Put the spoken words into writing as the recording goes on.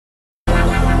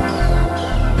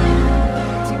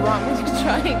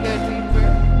try and go deeper.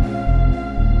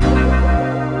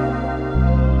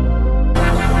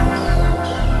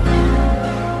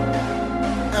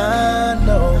 I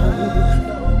know.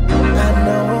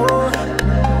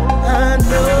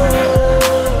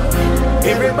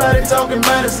 Everybody talking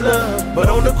about it's love, but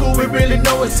on the cool we really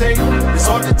know it's hate. It's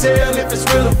hard to tell if it's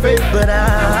real or fake, but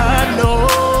I know.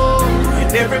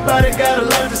 And everybody got a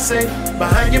lot to say.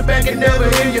 Behind your back and never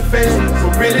hear your face,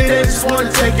 but really they just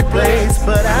wanna take your place.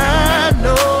 But I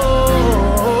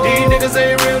know these niggas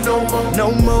ain't real no more.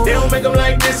 No more. They don't make them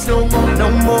like this no more. No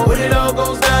more. When it all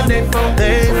goes down, they fall.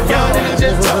 Y'all niggas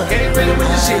just talk, ain't really with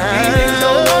the shit. These niggas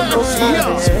don't want no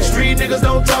smoke. Street niggas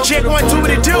don't talk. Check 1, 2, what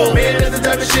it do? Man, that's the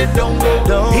type of shit don't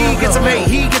go. He gets a mate,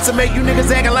 he gets a mate. You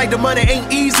niggas acting like the money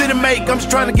ain't easy to make. I'm just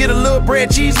trying to get a little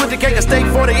bread, cheese with the cake, a steak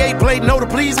 48 plate. No to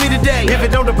please me today. If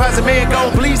it don't deposit, man,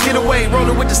 gon' please get away.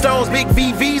 Rolling with the stones, big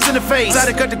VVs in the face. Try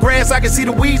to cut the grass, I can see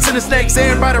the weeds and the snakes.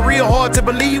 Everybody real hard to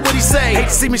believe what he say. Hate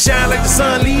to see me shine like the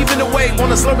sun leaving the way.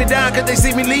 Wanna slow me down cause they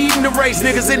see me leading the race.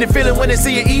 Niggas in the feeling when they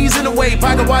see you easing the way.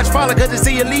 Pocket watch follow cause they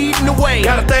see you leading the way.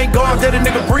 Gotta thank God that a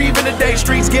nigga breathing today.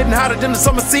 Streets getting hotter than the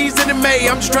summer season in May.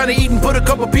 I'm just trying to eat and put a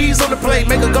couple peas on the plate.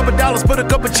 Make a couple dollars, put a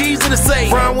couple cheese in the safe.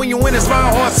 Frown when you win and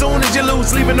smile hard soon as you lose.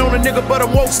 Sleeping on a nigga but I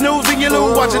won't snooze and you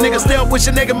lose. Watch a nigga step, wish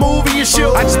a nigga move in your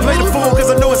shoe. I just play the fool cause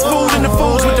I know it's food in the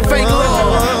fools with the fake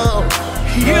love.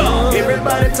 Yeah.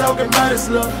 Everybody talking about it's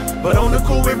love, but on the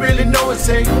cool we really know it's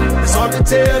hate. It's hard to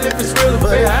tell if it's real or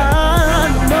fake. I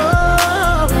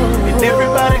know. And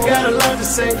everybody got a lot to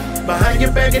say. Behind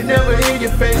your back and never hear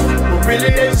your face, but really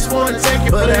they just wanna take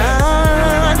your place.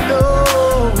 I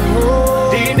know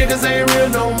these niggas ain't real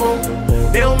no more.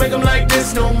 They don't make them like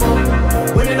this no more.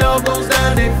 When it all goes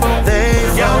down, they fall.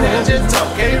 Y'all niggas just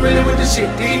talk, ain't really with the shit.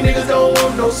 These niggas don't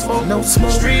want no smoke. No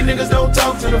smoke. Street niggas don't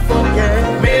talk to the folk.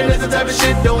 Yeah. Man, that's the type of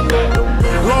shit don't go.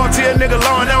 Loyalty a nigga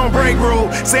law and I don't break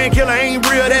rule. Saying killer ain't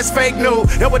real, that's fake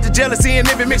news. That's what the jealousy and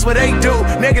envy mix what they do.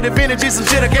 Negative energy, some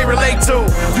shit I can't relate to.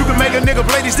 You can make a nigga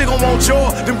play, they still gon' want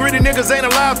your. Them gritty niggas ain't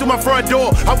alive through my front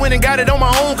door. I went and got it on my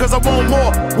own cause I want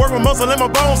more. Work with muscle in my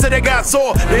bones, said they got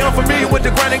sore. They unfamiliar with the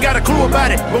grind, ain't got a clue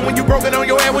about it. But when you broken on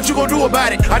your ass, what you gon' do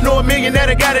about it? I know a million that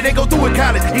got it, they go through it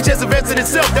college. He just invested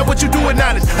himself, that's what you do with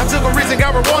knowledge. I took a risk and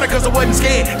got rewarded cause I wasn't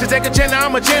scared. To take a chance, now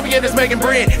I'm a champion that's making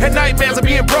bread. At nightmares of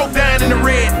being broke down in the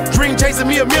red. Dream chasing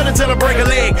me a meal until I break a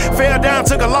leg. Fell down,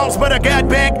 took a loss, but I got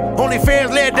back. Only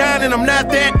fans led down and I'm not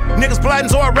that. Niggas plotting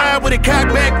so I ride with it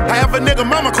cocked back. I have a nigga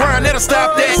mama crying, let her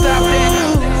stop that. Stop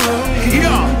that.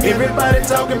 Yeah. Everybody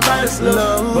talking about it's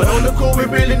love, but on the cool we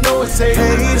really know it's hate.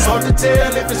 It's hard to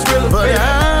tell if it's real or fake.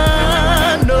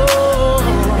 I know.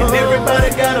 And everybody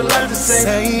got a lot to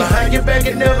say. Behind your back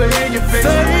and never hear your face.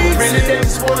 Really they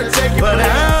just wanna take your place. But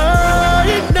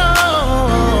I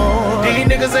know these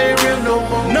niggas ain't real no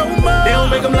more. No more. They don't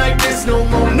make them like this no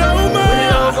more. No more. When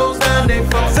it all goes down, they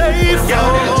fall.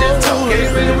 Y'all niggas just talk,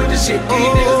 ain't really with the shit.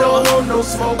 These niggas don't want no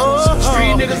smoke.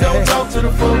 Street niggas don't talk to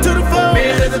the folk.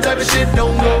 Man, that's the type of shit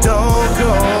don't go.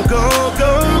 Don't go.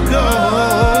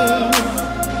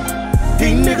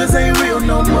 These niggas ain't real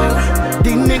no more.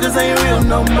 These niggas ain't real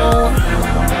no more.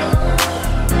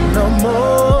 No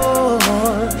more.